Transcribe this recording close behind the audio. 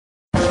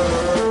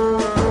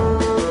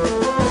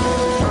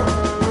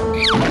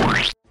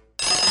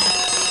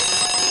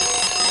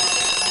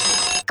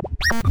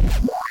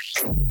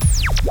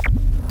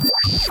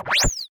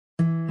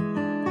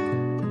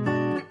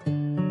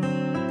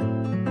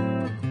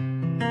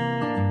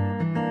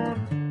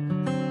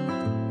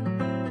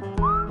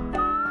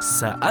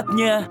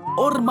Saatnya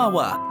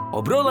Ormawa,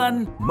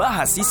 obrolan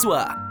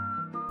mahasiswa.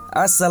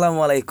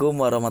 Assalamualaikum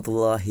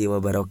warahmatullahi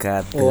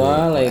wabarakatuh.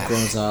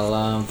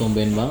 Waalaikumsalam.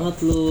 Tumben banget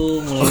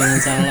lu mulai dengan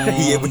salam.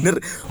 Iya bener,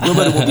 gue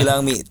baru mau bilang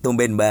Mi,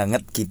 tumben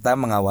banget kita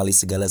mengawali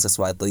segala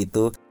sesuatu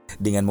itu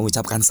dengan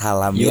mengucapkan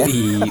salam ya.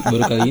 Yoi,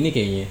 baru kali ini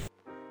kayaknya.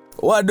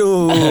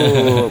 Waduh,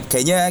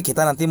 kayaknya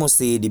kita nanti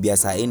mesti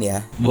dibiasain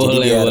ya.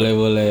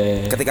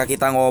 Boleh. Ketika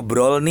kita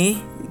ngobrol nih,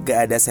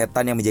 gak ada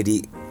setan yang menjadi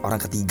orang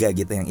ketiga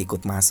gitu yang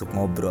ikut masuk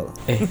ngobrol.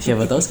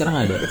 Siapa tahu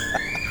sekarang ada.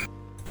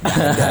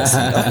 Ada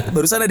sih. Oh,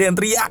 barusan ada yang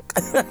teriak.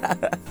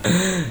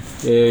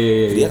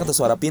 Iya. Teriak atau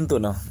suara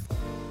pintu noh.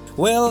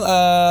 Well,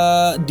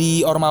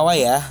 di Ormawa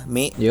ya,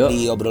 Mi, Yo.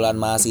 di obrolan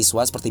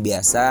mahasiswa seperti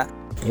biasa.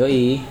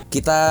 Yoi.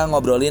 Kita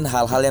ngobrolin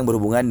hal-hal yang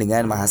berhubungan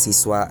dengan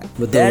mahasiswa.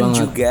 Betul Dan banget.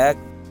 juga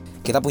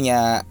kita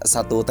punya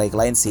satu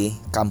tagline sih,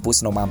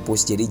 kampus no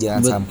mampus. Jadi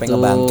jangan Betul. sampai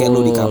ngebangke lu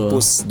di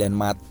kampus dan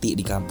mati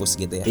di kampus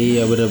gitu ya.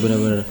 Iya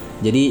bener.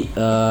 Jadi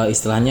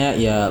istilahnya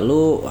ya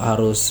lu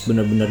harus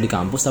bener-bener di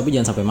kampus tapi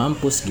jangan sampai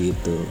mampus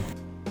gitu.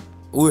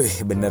 Wih,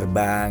 bener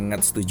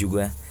banget, setuju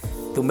gue.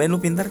 Tumben lu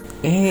pinter.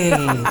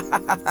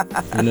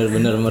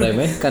 Bener-bener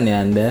meremehkan ya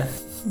Anda.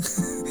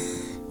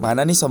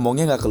 Mana nih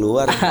sombongnya gak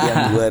keluar.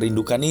 Yang gue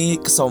rindukan nih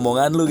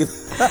kesombongan lu gitu.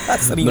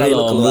 Sering aja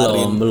lu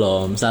keluarin.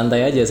 Belum.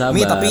 Santai aja, sabar.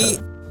 Mi, tapi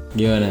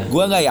gimana?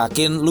 gue gak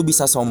yakin lu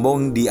bisa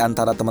sombong di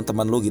antara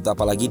teman-teman lu gitu.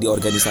 Apalagi di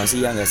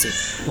organisasi ya gak sih?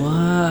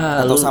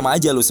 Wah, Atau sama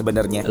aja lu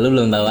sebenarnya. lu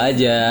belum tahu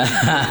aja.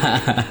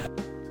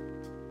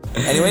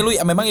 Anyway, lu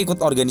memang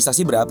ikut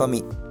organisasi berapa,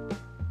 Mi?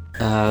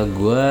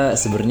 Gue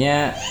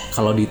sebenarnya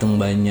kalau dihitung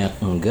banyak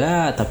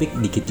enggak, tapi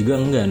dikit juga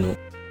enggak nu.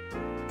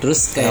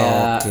 Terus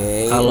kayak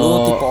Oke, lu kalau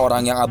tipe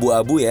orang yang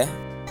abu-abu ya?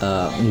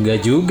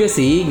 enggak juga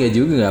nggak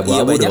Iya,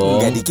 abu-abu banyak dong.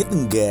 enggak, dikit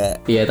enggak.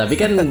 Iya tapi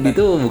kan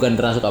itu bukan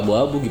termasuk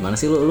abu-abu. Gimana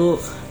sih lu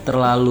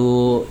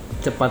terlalu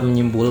cepat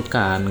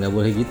menyimpulkan, nggak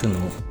boleh gitu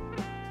nu.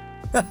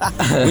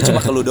 Gue cuma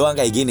ke lu doang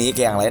kayak gini,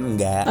 ke yang lain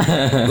enggak.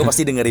 Gue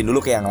pasti dengerin dulu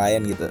ke yang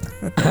lain gitu.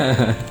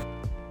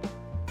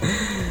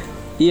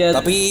 Iya.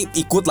 Tapi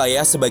ikut lah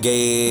ya sebagai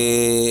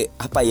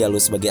apa ya, lu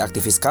sebagai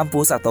aktivis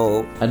kampus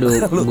atau Aduh,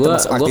 lu gue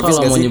termasuk aktivis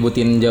kalau gak mau sih?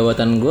 nyebutin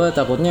jabatan gue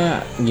takutnya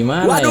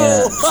gimana ya. Waduh.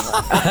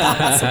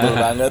 Sebel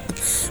banget.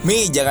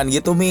 Mi, jangan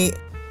gitu Mi.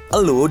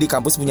 Lu di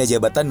kampus punya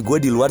jabatan, gue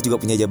di luar juga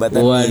punya jabatan.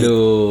 Mi.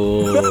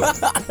 Waduh.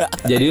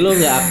 Jadi lu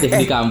nggak aktif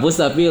di kampus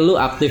tapi lu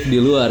aktif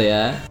di luar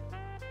ya.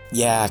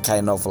 Ya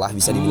kind of lah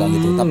bisa dibilang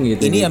gitu. Tapi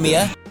gitu, ini ya gitu. Mi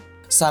ya,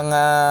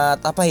 sangat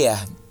apa ya,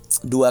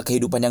 dua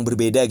kehidupan yang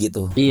berbeda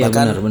gitu. Iya,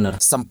 Bahkan benar.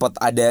 sempet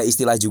ada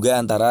istilah juga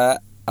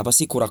antara apa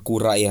sih,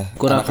 kura-kura ya.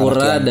 Kura-kura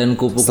Anak-anak yang dan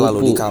kupu-kupu. Selalu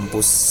di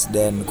kampus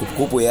dan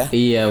kupu-kupu ya.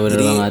 Iya benar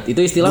Jadi, banget.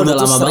 Itu istilah dulu udah tuh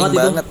lama sering banget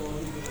itu. banget.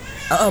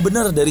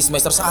 Bener, dari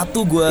semester 1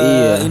 gue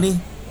Iya.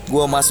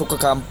 gue masuk ke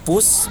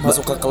kampus,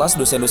 masuk ke kelas,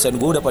 dosen-dosen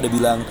gue udah pada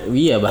bilang,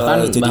 Iya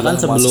bahkan jadilah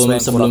sebelum mahasiswa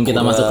yang sebelum kita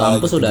kura-kura, masuk kampus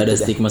gitu-gitu udah ada dah.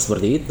 stigma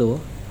seperti itu.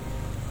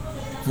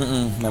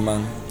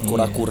 Memang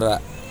kura-kura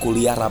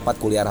kuliah rapat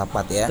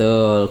ya.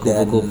 Tuh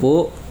Dan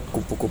kupu-kupu.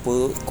 kupu-kupu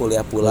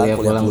kuliah pulang.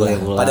 Kuliah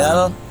pulang.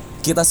 Padahal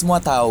kita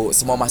semua tahu,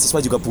 semua mahasiswa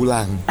juga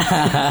pulang.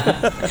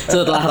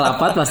 Setelah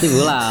rapat pasti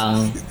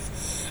pulang.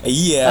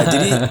 Iya,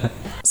 jadi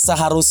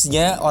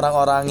seharusnya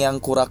orang-orang yang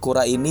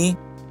kura-kura ini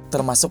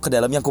termasuk ke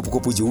dalam yang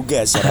kupu-kupu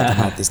juga secara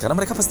otomatis, karena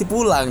mereka pasti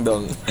pulang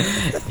dong.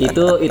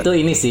 Itu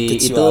ini sih,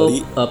 Kecuali-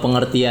 itu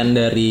pengertian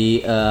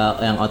dari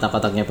yang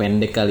otak-otaknya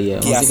pendek kali ya.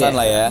 Maksudnya Kiasan kayak-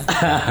 lah ya.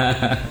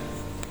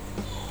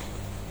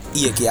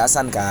 Iya,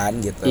 kiasan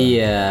kan gitu.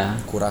 Iya.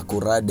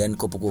 Kura-kura dan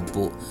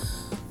kupu-kupu.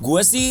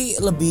 Gue sih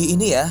lebih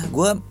ini ya,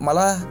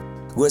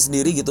 gue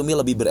sendiri gitu Mi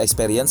lebih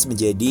berexperience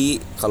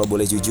menjadi, kalau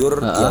boleh jujur,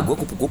 ya gue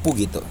kupu-kupu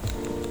gitu.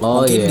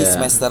 Oh Mungkin iya. di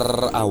semester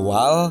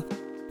awal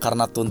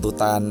karena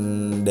tuntutan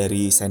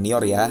dari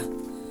senior ya,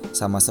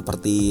 sama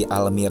seperti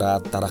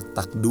Almira Tarak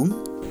Takdung.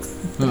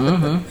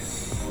 Mhm.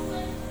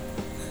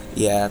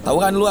 Ya, tahu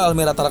kan lu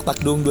Almira Tarak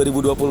Takdung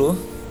 2020?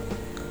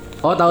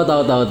 Oh tahu.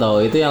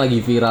 Itu yang lagi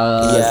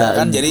viral Iya,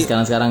 kan jadi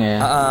sekarang ya.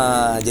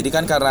 Jadi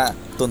kan karena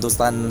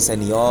tuntutan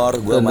senior,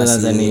 gue Tuntutan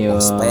masih senior.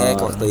 ospek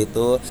waktu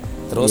itu,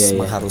 terus Iya.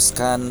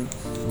 mengharuskan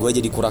gue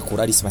jadi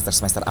kura-kura di semester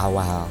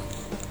awal.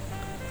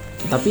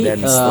 Tapi Dan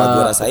setelah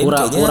gua rasain,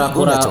 kayaknya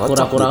gua nggak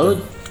cocok gitu.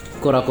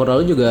 Kura-kura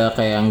lu juga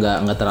kayak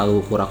nggak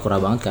terlalu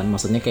kura-kura banget kan?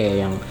 Maksudnya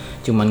kayak yang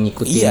cuman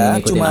ngikutin Iya,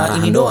 cuma arahan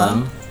ini doang.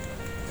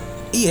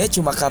 Iya,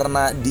 cuma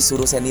karena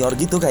disuruh senior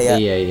gitu kayak,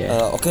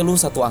 Iya. Oke lu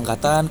satu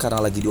angkatan, karena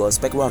lagi di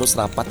ospek lu harus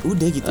rapat,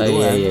 udah gitu Oh,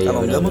 doang. iya,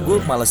 Kalau enggak mah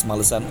benar-benar. gue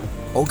males-malesan.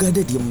 Oh gak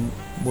ada, diem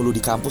mulu di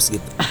kampus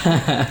gitu.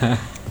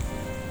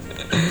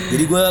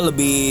 Jadi gue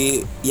lebih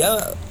ya,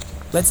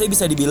 let's say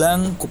bisa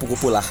dibilang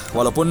kupu-kupu lah.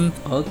 Walaupun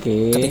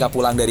Oke. ketika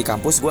pulang dari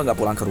kampus gue nggak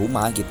pulang ke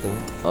rumah gitu.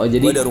 Oh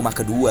jadi Gue ada rumah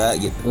kedua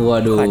gitu.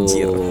 Waduh.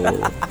 Anjir.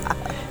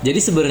 Jadi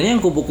sebenarnya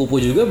yang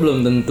kupu-kupu juga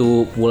belum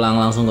tentu pulang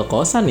langsung ke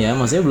kosan ya.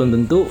 Maksudnya belum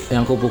tentu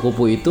yang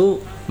kupu-kupu itu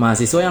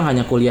mahasiswa yang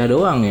hanya kuliah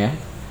doang ya.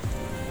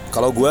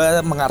 Kalau gue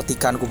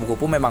mengartikan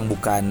kupu-kupu memang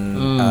bukan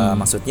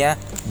maksudnya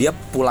dia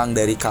pulang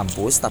dari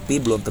kampus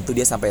tapi belum tentu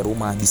dia sampai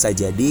rumah. Bisa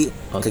jadi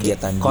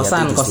kegiatan dia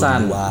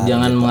kosan. luar,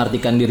 Jangan gitu.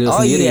 mengartikan diri lu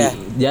sendiri. Iya.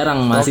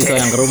 Jarang mahasiswa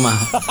yang ke rumah.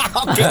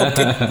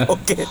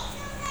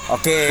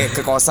 Oke,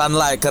 ke kosan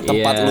lah, ke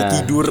tempat Iya. lu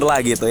tidur lah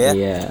gitu ya.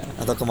 Iya.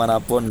 Atau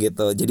kemanapun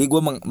gitu. Jadi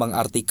gue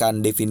mengartikan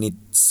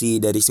definisi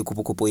dari si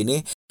kupu-kupu ini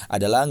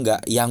adalah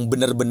nggak yang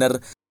bener-bener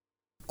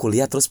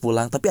kuliah terus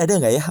pulang. Tapi ada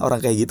nggak ya orang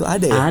kayak gitu?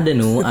 Ada ya? Ada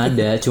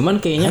ada. Cuman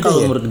kayaknya Ada kalau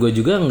ya? menurut gue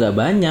juga nggak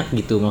banyak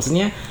gitu.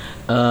 Maksudnya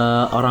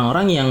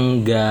orang-orang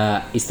yang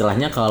nggak,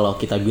 istilahnya kalau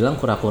kita bilang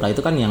kura-kura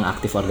itu kan yang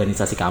aktif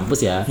organisasi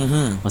kampus ya.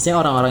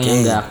 Maksudnya orang-orang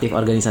yang nggak aktif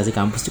organisasi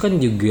kampus itu kan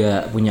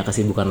juga punya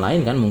kesibukan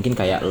lain kan. Mungkin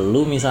kayak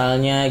lu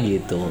misalnya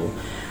gitu.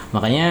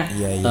 Makanya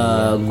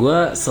gue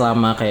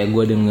selama kayak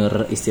gue denger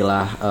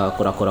istilah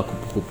kura-kura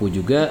kupu-kupu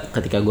juga,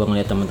 ketika gue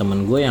ngeliat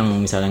teman-teman gue yang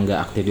misalnya nggak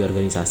aktif di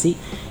organisasi,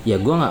 ya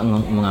gue nggak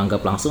menganggap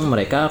langsung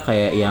mereka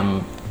kayak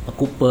yang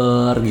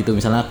kuper gitu,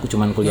 misalnya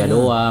cuman kuliah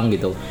doang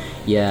gitu.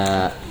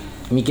 Ya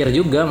mikir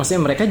juga,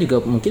 maksudnya mereka juga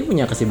mungkin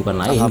punya kesibukan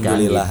lain kan.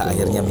 Alhamdulillah Gitu.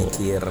 akhirnya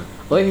mikir.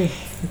 Woi,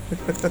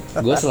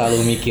 gue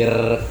selalu mikir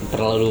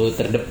terlalu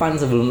terdepan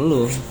sebelum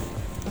lu.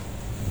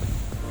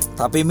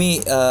 Tapi Mi,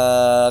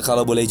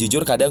 kalau boleh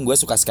jujur kadang gue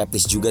suka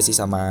skeptis juga sih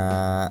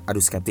sama,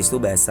 skeptis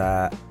tuh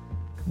bahasa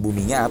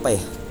buminya apa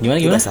ya?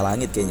 Gimana? Itu bahasa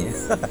langit kayaknya.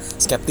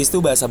 Skeptis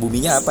tuh bahasa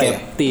buminya apa ya?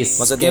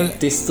 Maksudnya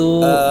skeptis tuh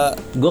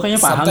gue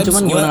kayaknya paham, sometimes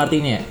cuman gimana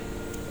artinya?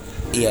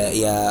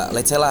 Iya,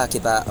 let's say lah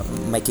kita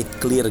make it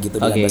clear gitu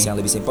dengan Oke. bahasa yang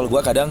lebih simpel.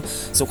 Gue kadang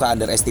suka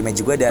underestimate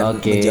juga dan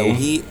Oke.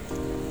 menjauhi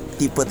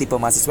tipe-tipe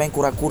mahasiswa yang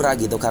kura-kura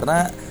gitu.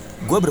 Karena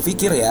gue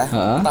berpikir ya,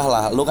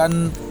 entahlah, lu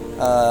kan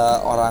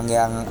orang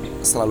yang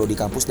selalu di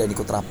kampus dan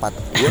ikut rapat.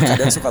 Gue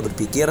kadang suka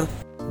berpikir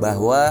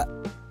bahwa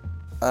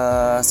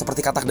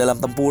seperti katak dalam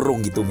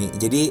tempurung gitu Mi.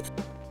 Jadi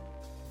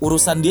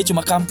urusan dia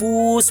cuma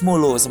kampus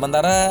mulu,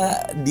 sementara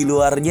di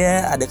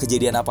luarnya ada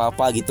kejadian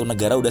apa-apa gitu,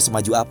 negara udah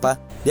semaju apa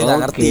dia nggak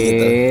ngerti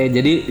gitu.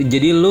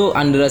 Jadi lu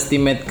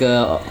underestimate ke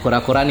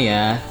kura-kura nih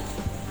ya?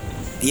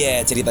 Iya,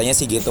 ceritanya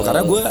sih gitu.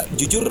 Karena gue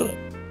jujur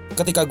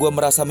ketika gue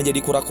merasa menjadi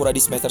kura-kura di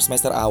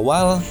semester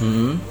awal,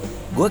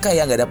 gue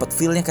kayak nggak dapet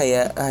feelnya,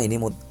 kayak ini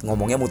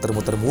ngomongnya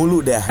muter-muter mulu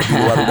dah, di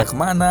luar udah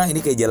kemana,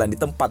 ini kayak jalan di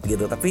tempat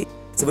gitu. Tapi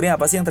sebenarnya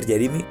apa sih yang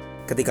terjadi Mi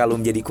ketika lu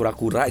menjadi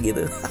kura-kura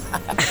gitu?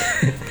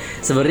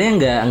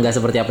 Sebenarnya nggak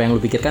seperti apa yang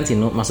lu pikirkan sih,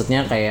 Nu.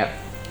 Maksudnya kayak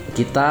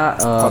kita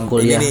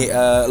kuliah. Ini nih,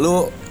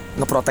 lu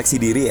ngeproteksi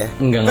diri ya?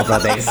 Enggak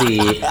ngeproteksi.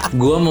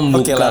 Gue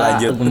Oke lah,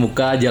 lanjut.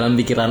 membuka jalan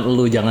pikiran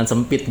lu, jangan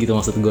sempit gitu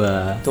maksud gue.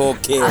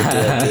 Oke.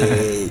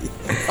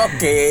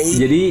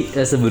 Jadi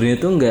sebenarnya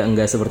tuh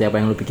nggak seperti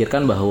apa yang lu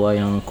pikirkan, bahwa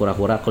yang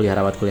kura-kura kuliah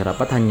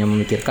rapat hanya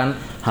memikirkan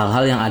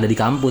hal-hal yang ada di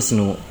kampus,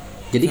 Nu.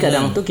 Jadi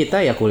kadang tuh kita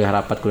ya kuliah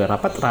rapat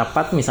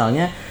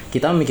misalnya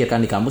kita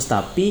memikirkan di kampus,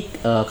 tapi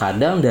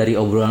kadang dari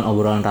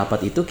obrolan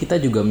rapat itu kita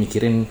juga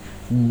mikirin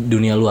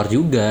dunia luar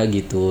juga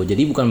gitu.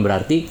 Jadi bukan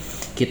berarti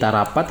kita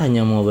rapat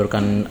hanya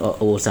mengobrolkan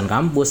urusan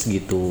kampus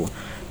gitu.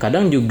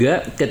 Kadang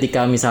juga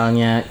ketika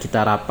misalnya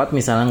kita rapat,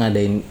 misalnya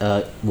ngadain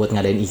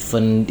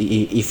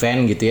event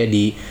gitu ya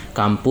di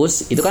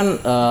kampus, itu kan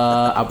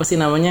apa sih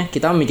namanya,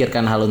 kita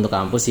memikirkan hal untuk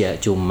kampus ya.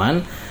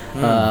 Cuman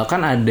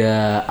kan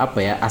ada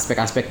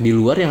aspek-aspek di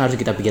luar yang harus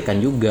kita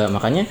pikirkan juga.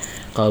 Makanya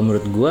kalau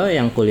menurut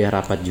gue yang kuliah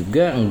rapat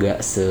juga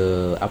nggak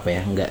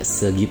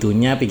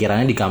segitunya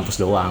pikirannya di kampus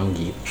doang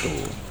gitu.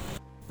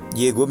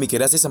 Iya, gue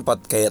mikirnya sih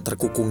sempat kayak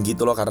terkukung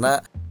gitu loh, karena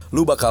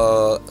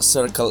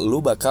circle lu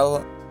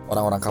bakal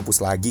orang-orang kampus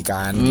lagi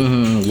kan.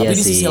 Tapi iya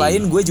di sisi sih.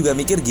 lain gue juga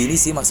mikir gini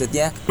sih,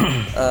 maksudnya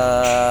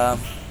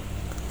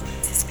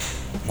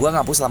gue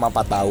ngampus selama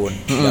 4 tahun,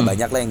 gak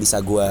banyak lah yang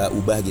bisa gue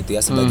ubah gitu ya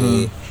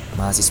sebagai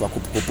mahasiswa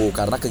kupu-kupu,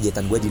 karena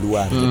kegiatan gue di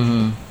luar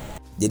gitu.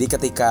 Jadi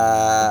ketika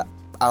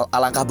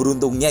alangkah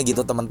beruntungnya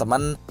gitu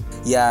teman-teman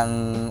yang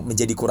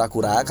menjadi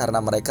kura-kura,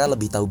 karena mereka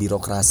lebih tahu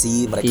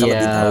birokrasi, mereka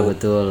lebih tahu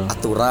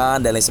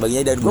aturan dan lain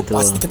sebagainya, dan gue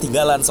pasti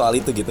ketinggalan soal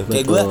itu gitu.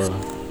 Kayak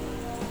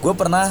gue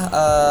pernah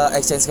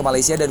exchange ke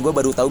Malaysia dan gue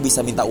baru tahu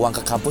bisa minta uang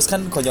ke kampus,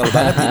 kan konyol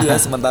banget gitu ya.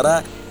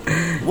 Sementara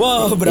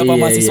berapa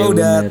mahasiswa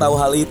udah tahu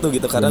hal itu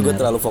gitu, karena gue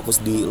terlalu fokus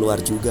di luar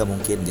juga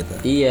mungkin gitu.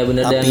 Iya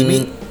benar. Dan ini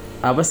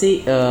apa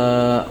sih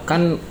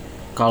kan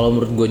kalau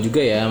menurut gue juga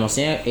ya,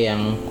 maksudnya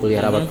yang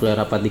kuliah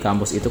rapat di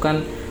kampus itu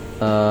kan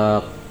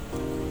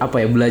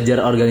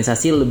belajar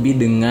organisasi lebih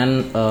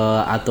dengan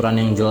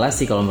aturan yang jelas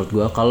sih kalau menurut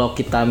gue. Kalau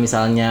kita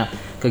misalnya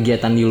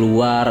kegiatan di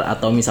luar,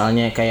 atau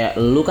misalnya kayak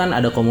lu kan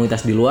ada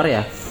komunitas di luar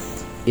ya,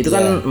 itu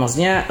kan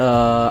maksudnya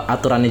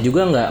aturannya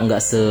juga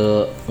nggak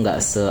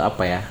se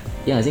apa ya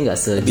nggak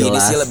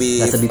sejelas,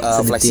 lebih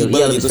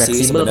fleksibel gitu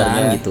sih kan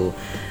sebenarnya gitu.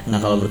 Nah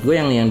kalau menurut gue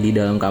yang di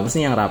dalam kampus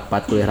nih, yang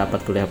kuliah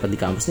rapat di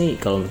kampus nih,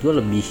 kalau menurut gue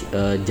lebih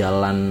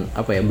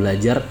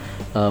belajar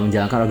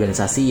menjalankan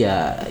organisasi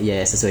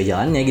ya sesuai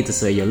jalannya gitu,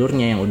 sesuai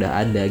jalurnya yang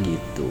udah ada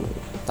gitu.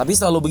 Tapi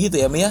selalu begitu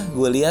ya Mia,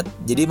 gue lihat.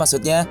 Jadi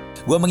maksudnya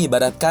gue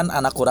mengibaratkan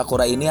anak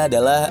kura-kura ini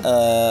adalah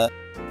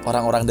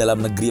orang-orang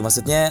dalam negeri,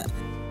 maksudnya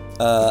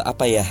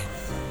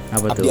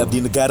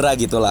abdi-abdi negara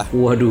gitulah.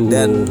 Waduh.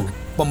 Dan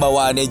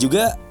pembawaannya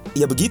juga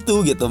ya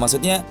begitu gitu.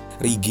 Maksudnya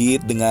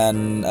rigid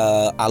dengan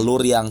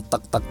alur yang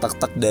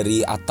tek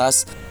dari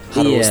atas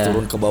harus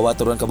turun ke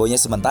bawahnya.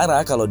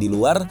 Sementara kalau di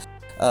luar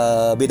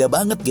beda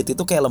banget gitu,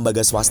 itu kayak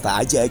lembaga swasta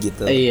aja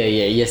gitu.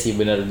 Iya sih,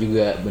 benar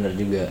juga.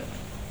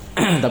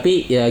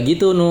 Tapi ya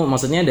gitu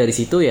maksudnya dari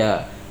situ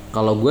ya,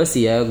 kalau gue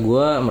sih ya,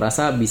 gue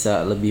merasa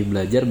bisa lebih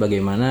belajar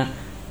bagaimana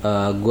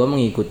gue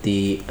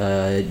mengikuti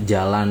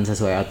jalan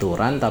sesuai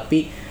aturan.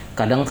 Tapi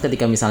kadang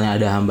ketika misalnya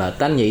ada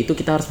hambatan, ya itu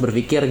kita harus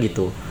berpikir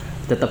gitu,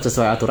 tetap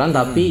sesuai aturan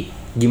tapi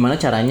gimana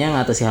caranya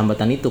ngatasi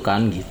hambatan itu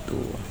kan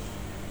gitu.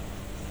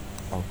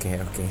 Oke.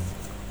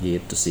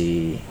 Gitu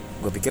sih.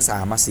 Gue pikir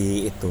sama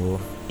sih itu.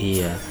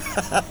 Iya.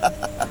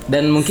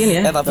 Dan mungkin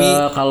ya, tapi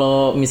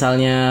kalau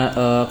misalnya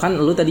kan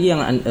lu tadi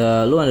yang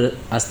lu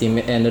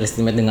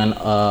underestimate dengan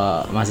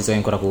mahasiswa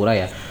yang kura-kura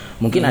ya.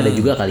 Mungkin ada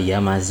juga kali ya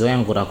mahasiswa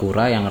yang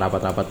kura-kura, yang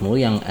rapat-rapat mulu,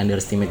 yang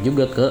underestimate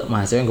juga ke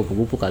mahasiswa yang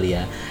kupu-kupu kali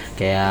ya.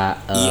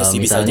 Kayak iya sih,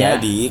 misalnya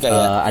bisa jadi,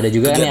 kayak ada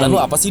juga kegiatan yang lu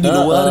apa sih di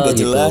luar gak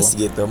jelas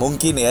gitu.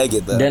 Mungkin ya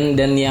gitu.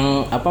 Dan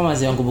yang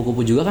mahasiswa yang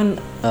kupu-kupu juga kan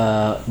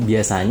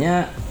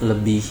biasanya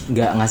lebih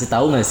nggak ngasih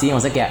tahu nggak sih,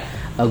 maksudnya kayak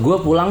gue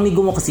pulang nih,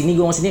 gue mau kesini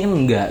kan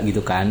enggak gitu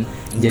kan.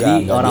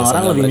 Jadi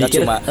orang-orang lebih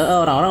mikir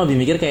orang-orang lebih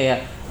mikir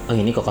kayak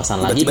ini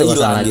kokosan lagi gitu.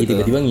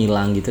 Tiba-tiba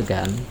ngilang gitu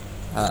kan.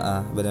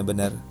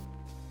 Benar-benar.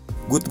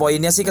 Good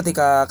pointnya sih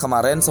ketika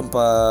kemarin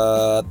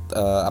sempet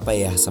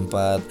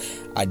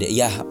ada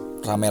ya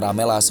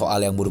rame-rame lah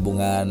soal yang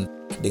berhubungan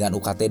dengan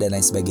UKT dan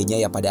lain sebagainya.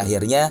 Ya pada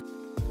akhirnya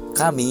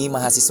kami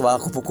mahasiswa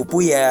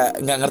kupu-kupu ya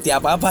nggak ngerti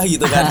apa-apa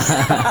gitu kan.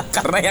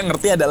 Karena yang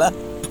ngerti adalah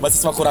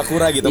mahasiswa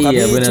kura-kura gitu.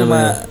 Kami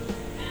cuma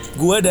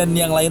gue dan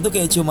yang lain tuh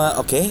kayak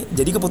cuma oke,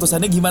 jadi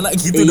keputusannya gimana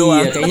gitu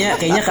doang. Iya,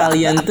 kayaknya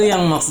kalian tuh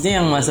yang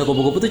maksudnya yang masuk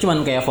kupu-kupu tuh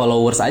cuman kayak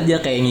followers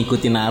aja, kayak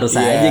ngikutin arus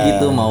aja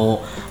gitu.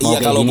 Mau kayak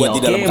kalau gini buat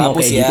di dalam mau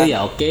kampus kayak ya. gitu ya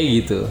oke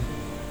gitu.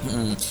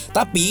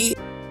 Tapi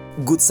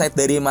good side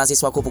dari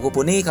mahasiswa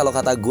kupu-kupu nih, kalau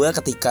kata gue,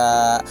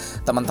 ketika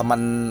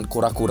teman-teman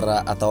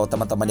kura-kura atau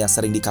teman-teman yang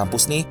sering di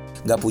kampus nih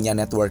nggak punya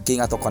networking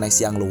atau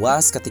koneksi yang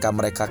luas, ketika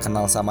mereka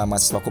kenal sama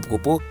mahasiswa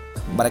kupu-kupu,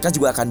 mereka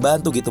juga akan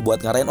bantu gitu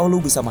buat ngarahin, oh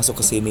lu bisa masuk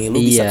ke sini, lu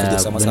bisa kerja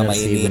sama-sama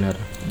ini,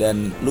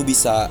 dan lu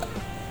bisa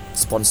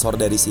sponsor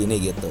dari sini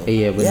gitu.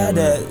 Iya, benar. Ya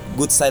ada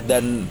good side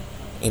dan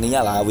ininya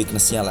lah,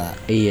 weaknessnya lah.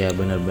 Iya,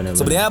 benar.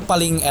 Sebenarnya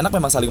paling enak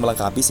memang saling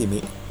melengkapi sih, Mi.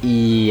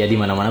 Iya, di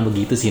mana-mana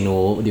begitu sih,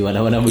 di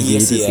mana-mana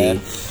begitu sih.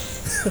 Ya.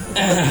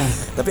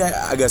 Tapi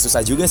agak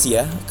susah juga sih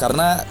ya,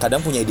 karena kadang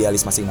punya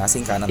idealis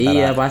masing-masing kan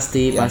antara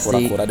pasti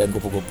kura-kura dan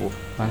kupu-kupu.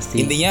 Pasti.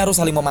 Intinya harus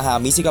saling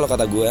memahami sih kalau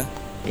kata gue.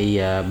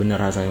 Iya,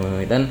 benar, harus saling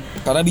memahami. Dan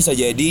karena bisa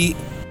jadi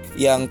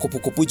yang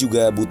kupu-kupu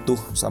juga butuh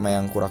sama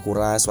yang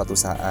kura-kura suatu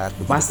saat.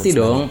 Pasti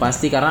dong,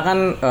 pasti, karena kan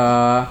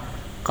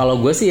kalau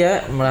gue sih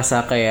ya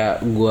merasa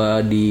kayak gue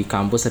di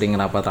kampus sering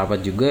rapat-rapat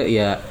juga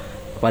ya.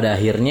 Pada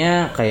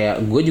akhirnya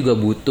kayak gue juga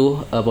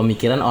butuh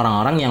pemikiran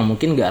orang-orang yang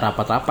mungkin gak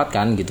rapat-rapat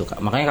kan gitu.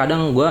 Makanya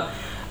kadang gue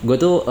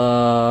tuh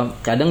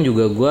kadang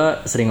juga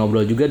gue sering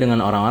ngobrol juga dengan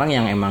orang-orang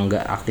yang emang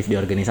gak aktif di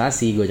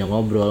organisasi. Gue ajak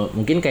ngobrol,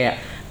 mungkin kayak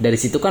dari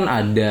situ kan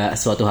ada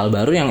suatu hal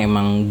baru yang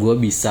emang gue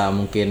bisa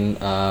mungkin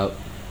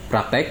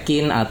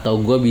praktekin, atau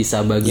gue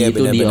bisa bagi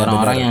itu di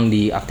orang-orang yang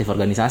di aktif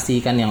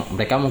organisasi kan, yang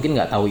mereka mungkin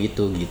gak tahu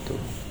itu gitu.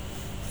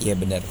 Iya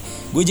benar.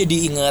 Gue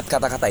jadi inget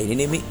kata-kata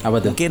ini nih, Mi.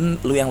 Apa tuh?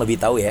 Mungkin lu yang lebih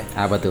tahu ya.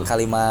 Apa tuh?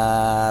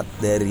 Kalimat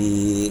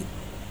dari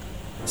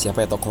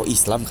siapa ya, tokoh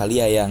Islam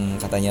kali ya,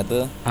 yang katanya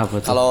tuh,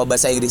 kalau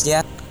bahasa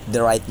Inggrisnya the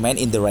right man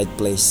in the right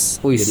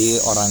place. Jadi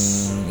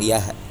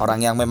orang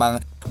yang memang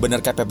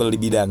benar capable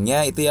di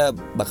bidangnya itu ya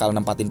bakal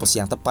nempatin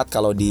posisi yang tepat.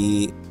 Kalau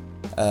di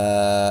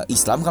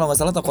Islam, kalau nggak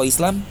salah tokoh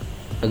Islam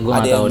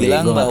ada yang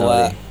bilang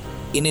bahwa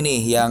ini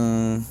nih yang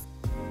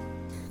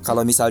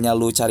kalau misalnya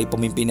lu cari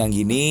pemimpin yang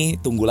gini,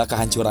 tunggulah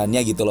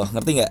kehancurannya gitu loh.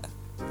 Ngerti nggak?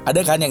 Ada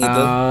kan yang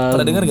itu?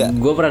 Pernah denger nggak?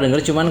 Gue pernah denger,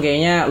 cuman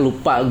kayaknya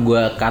lupa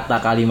gue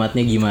kata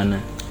kalimatnya gimana.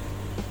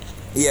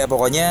 Iya,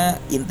 pokoknya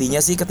intinya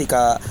sih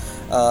ketika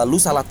lu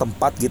salah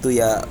tempat gitu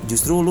ya,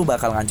 justru lu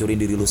bakal ngancurin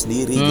diri lu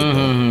sendiri gitu.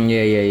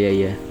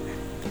 Iya.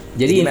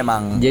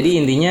 Jadi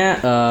intinya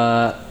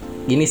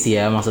gini sih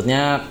ya,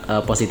 maksudnya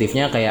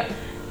positifnya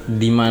kayak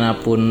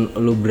dimanapun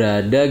lu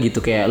berada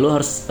gitu, kayak lu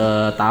harus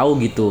tahu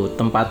gitu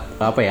tempat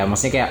apa ya,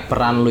 maksudnya kayak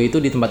peran lu itu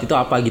di tempat itu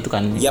apa gitu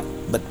kan. Yap,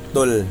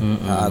 betul.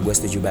 Gue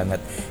setuju banget.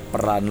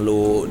 Peran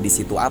lu di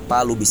situ apa,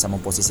 lu bisa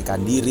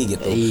memposisikan diri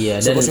gitu. Iya,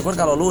 syukur-syukur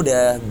kalau lu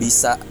udah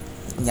bisa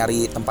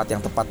nyari tempat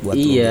yang tepat buat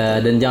lu. Iya,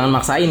 gitu. Dan jangan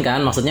maksain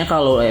kan, maksudnya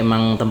kalau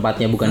emang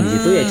tempatnya bukan di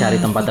situ ya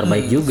cari tempat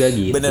terbaik juga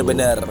gitu.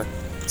 Bener-bener.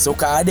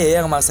 Suka ada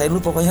ya yang maksain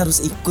lu pokoknya harus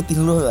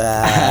ikutin lu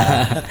lah.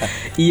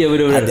 Iya,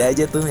 bener-bener. Ada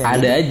aja tuh yang ada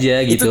gitu. Aja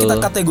gitu. Itu kita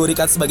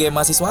kategorikan sebagai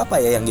mahasiswa apa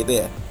ya yang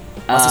gitu ya?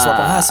 Mahasiswa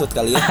penghasut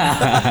kali ya.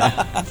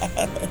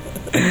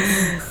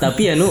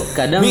 Tapi ya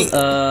kadang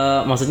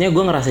maksudnya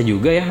gue ngerasa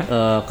juga ya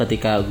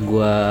ketika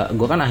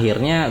gue kan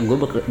akhirnya gue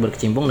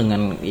berkecimpung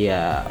dengan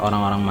ya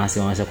orang-orang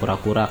mahasiswa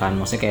kura-kura kan,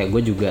 maksudnya kayak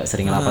gue juga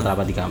sering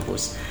rapat-rapat di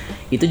kampus.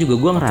 Itu juga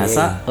gue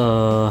ngerasa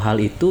hal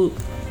itu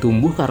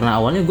tumbuh karena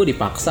awalnya gue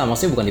dipaksa,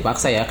 maksudnya bukan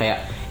dipaksa ya,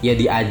 kayak ya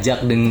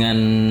diajak dengan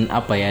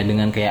apa ya,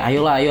 dengan kayak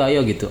ayolah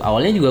ayo gitu.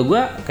 Awalnya juga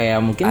gue kayak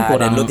mungkin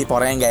kurang. Dan lu tipe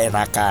orang yang gak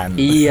enakan.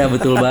 Iya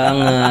betul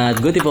banget,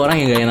 gue tipe orang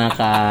yang gak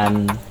enakan.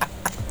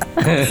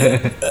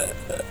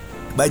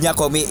 Banyak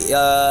komik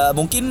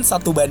mungkin 1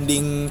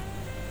 banding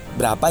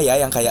berapa ya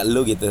yang kayak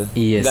lu gitu.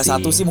 Iya Nggak sih.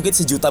 1 sih, mungkin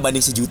 1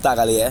 banding 1 juta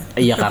kali ya.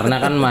 Iya karena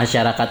kan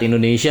masyarakat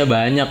Indonesia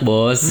banyak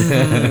bos.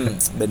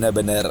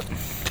 Bener-bener.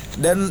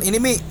 Dan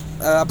ini Mi,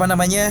 apa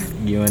namanya?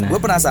 Gimana?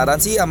 Gue penasaran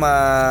sih sama,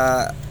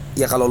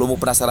 ya kalau lu mau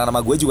penasaran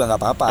sama gue juga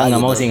nggak apa-apa.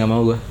 Nggak gitu. mau sih, nggak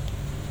mau gue.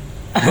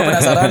 Gue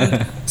penasaran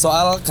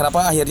soal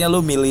kenapa akhirnya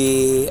lu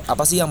milih,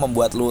 apa sih yang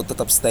membuat lu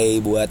tetap stay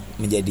buat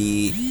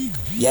menjadi,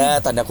 ya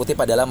tanda kutip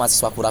adalah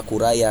mahasiswa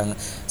kura-kura yang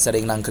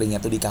sering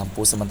nangkringnya tuh di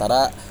kampus,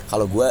 sementara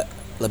kalau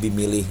gue lebih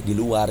milih di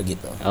luar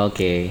gitu.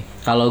 Oke,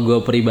 kalau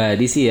gue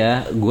pribadi sih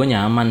ya, gue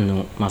nyaman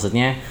Nu.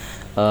 Maksudnya,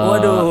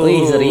 Waduh,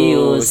 wih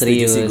serius.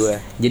 setuju sih gue.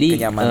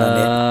 Jadi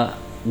Kenyamanannya.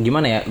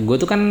 gimana ya?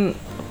 Gue tuh kan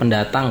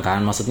pendatang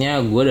kan,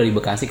 maksudnya gue dari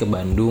Bekasi ke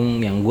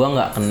Bandung yang gue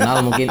nggak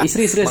kenal mungkin.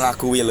 Serius.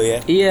 Mengakui lo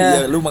ya.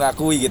 Iya. Lu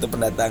mengakui gitu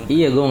pendatang.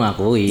 Iya, gue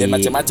ngakui. Jangan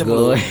macem-macem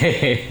lu.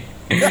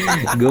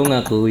 Gue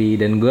ngakui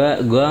dan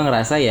gue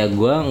ngerasa ya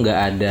gue nggak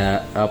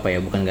ada apa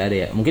ya, bukan nggak ada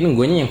ya, mungkin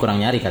gue yang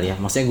kurang nyari kali ya.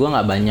 Maksudnya gue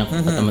nggak banyak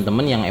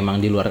teman-teman yang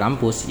emang di luar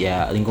kampus,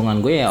 ya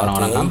lingkungan gue ya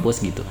orang-orang kampus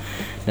gitu.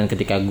 Dan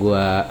ketika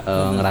gue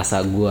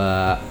ngerasa gue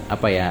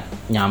apa ya,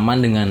 nyaman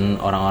dengan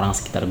orang-orang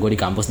sekitar gue di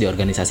kampus, di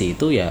organisasi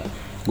itu, ya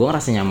gue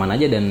ngerasa nyaman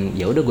aja dan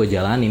ya udah gue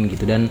jalanin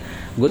gitu. Dan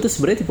gue tuh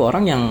sebenarnya tipe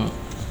orang yang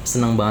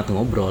senang banget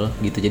ngobrol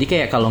gitu. Jadi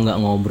kayak kalau nggak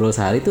ngobrol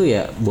sehari tuh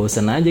ya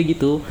bosen aja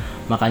gitu.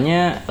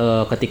 Makanya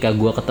ketika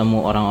gue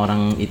ketemu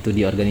orang-orang itu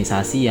di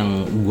organisasi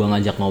yang gue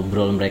ngajak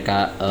ngobrol,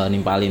 mereka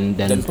nimpalin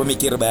dan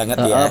pemikir banget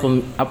ya.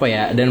 Apa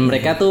ya, dan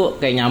mereka tuh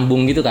kayak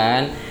nyambung gitu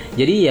kan.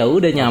 Jadi ya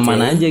udah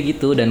nyaman aja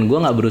gitu. Dan gue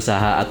nggak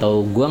berusaha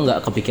atau gue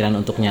nggak kepikiran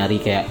untuk nyari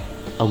kayak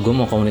gue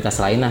mau komunitas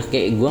lain lah.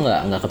 Kayak gue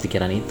nggak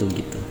kepikiran itu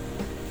gitu.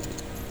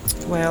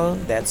 Well,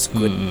 that's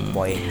good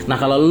point. Nah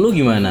kalau lu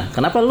gimana?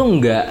 Kenapa lu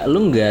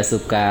nggak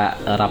suka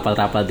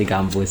rapat-rapat di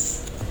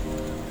kampus?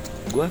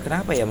 Gue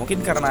kenapa ya?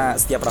 Mungkin karena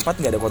setiap rapat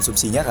nggak ada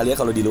konsumsinya kali ya,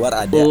 kalau di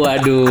luar ada.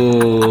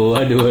 Waduh.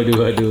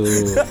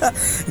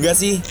 Nggak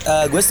sih,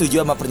 gue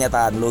setuju sama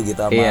pernyataan lu gitu,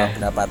 sama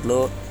pendapat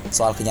lu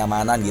soal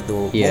kenyamanan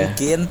gitu.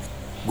 Mungkin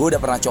gue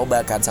udah pernah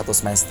coba kan 1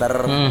 semester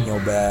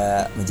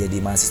nyoba menjadi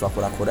mahasiswa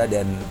kura-kura,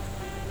 dan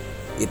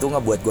itu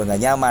ngebuat gue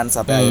nggak nyaman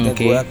sampai akhirnya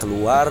gue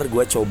keluar,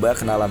 gue coba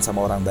kenalan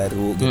sama orang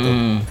baru gitu.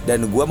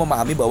 Dan gue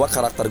memahami bahwa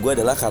karakter gue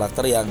adalah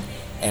karakter yang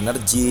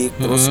energik,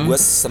 terus gue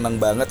seneng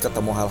banget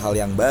ketemu hal-hal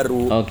yang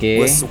baru.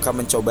 Gue suka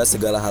mencoba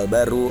segala hal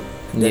baru,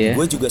 dan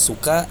gue juga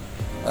suka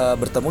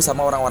bertemu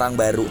sama orang-orang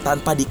baru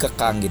tanpa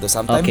dikekang gitu.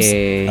 Sometimes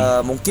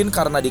mungkin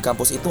karena di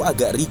kampus itu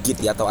agak rigid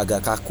ya, atau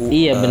agak kaku.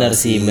 Iya benar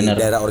sih, benar.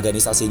 Daerah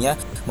organisasinya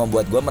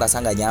membuat gue merasa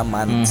nggak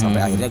nyaman,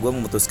 sampai akhirnya gue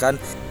memutuskan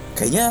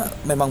kayaknya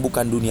memang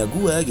bukan dunia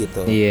gue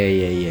gitu.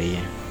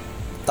 Iya.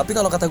 Tapi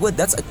kalau kata gue,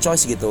 that's a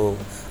choice gitu.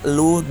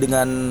 Lu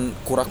dengan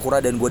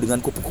kura-kura dan gue dengan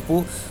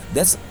kupu-kupu,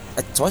 that's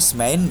a choice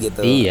man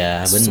gitu.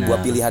 Iya benar. Sebuah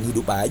pilihan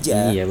hidup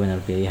aja. Iya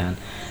benar, pilihan.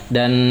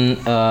 Dan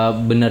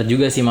benar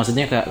juga sih,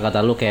 maksudnya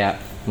kata lu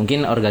kayak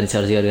mungkin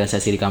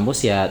organisasi di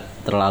kampus ya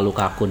terlalu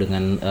kaku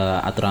dengan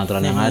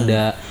aturan-aturan yang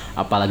ada,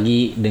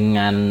 apalagi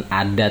dengan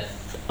adat.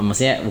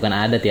 Maksudnya bukan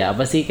adat ya,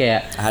 apa sih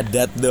kayak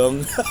adat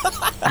dong.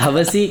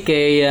 Apa sih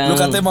kayak yang lu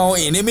katanya mau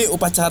ini Mi,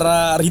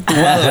 upacara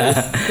ritual.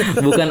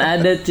 Bukan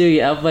adat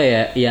cuy, apa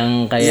ya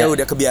yang kayak ya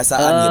udah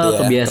kebiasaan gitu ya,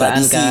 kebiasaan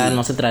tradisi. kan,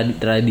 maksudnya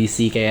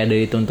tradisi kayak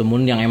dari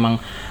turun-temurun yang emang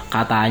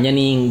katanya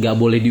nih nggak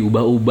boleh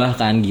diubah-ubah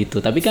kan gitu.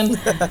 Tapi kan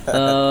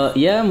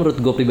ya menurut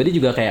gue pribadi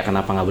juga kayak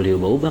kenapa nggak boleh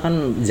diubah-ubah, kan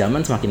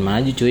zaman semakin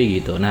maju cuy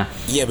gitu. Nah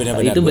iya,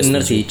 benar-benar itu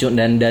bener sih cuy,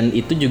 dan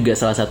itu juga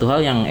salah satu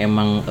hal yang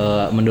emang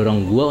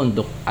mendorong gue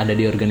untuk ada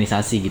di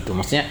organisasi gitu.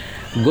 Maksudnya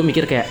gue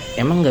mikir kayak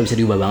emang nggak bisa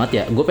diubah banget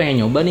ya. Gue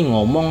pengen nyoba nih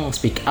ngomong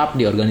speak up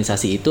di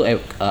organisasi itu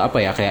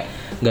apa ya, kayak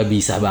nggak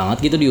bisa banget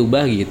gitu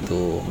diubah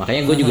gitu.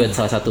 Makanya gue juga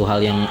salah satu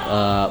hal yang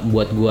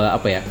buat gue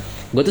apa ya,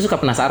 gue tuh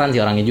suka penasaran sih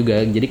orangnya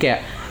juga. Jadi kayak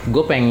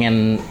gue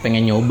pengen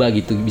nyoba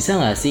gitu, bisa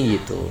nggak sih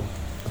gitu.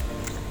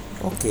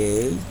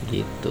 Oke.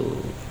 Gitu.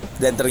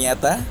 Dan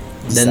ternyata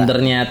bisa. Dan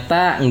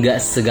ternyata nggak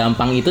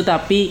segampang itu,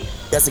 tapi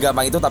ya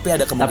segampang itu, tapi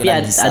ada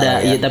kemungkinan bisa.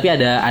 Tapi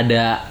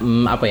ada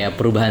apa ya,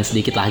 perubahan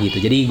sedikit lah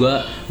gitu. Jadi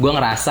gue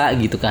ngerasa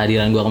gitu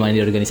kehadiran gue kemarin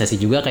di organisasi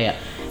juga kayak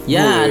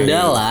ya ada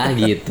lah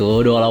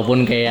gitu,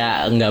 walaupun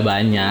kayak nggak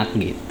banyak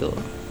gitu.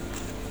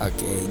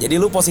 Oke, jadi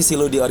lu posisi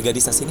lu di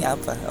organisasi ini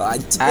apa? Oh,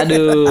 anjir.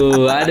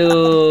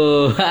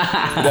 Aduh.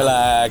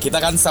 Udahlah, kita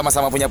kan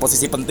sama-sama punya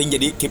posisi penting,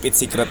 jadi keep it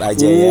secret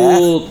aja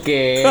ya.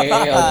 Oke.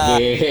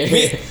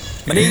 Mi,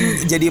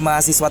 mending jadi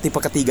mahasiswa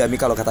tipe ketiga Mi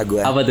kalau kata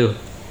gue. Apa tuh?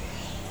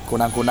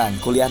 Kunang-kunang,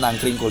 kuliah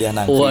nangkring.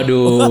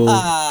 Waduh.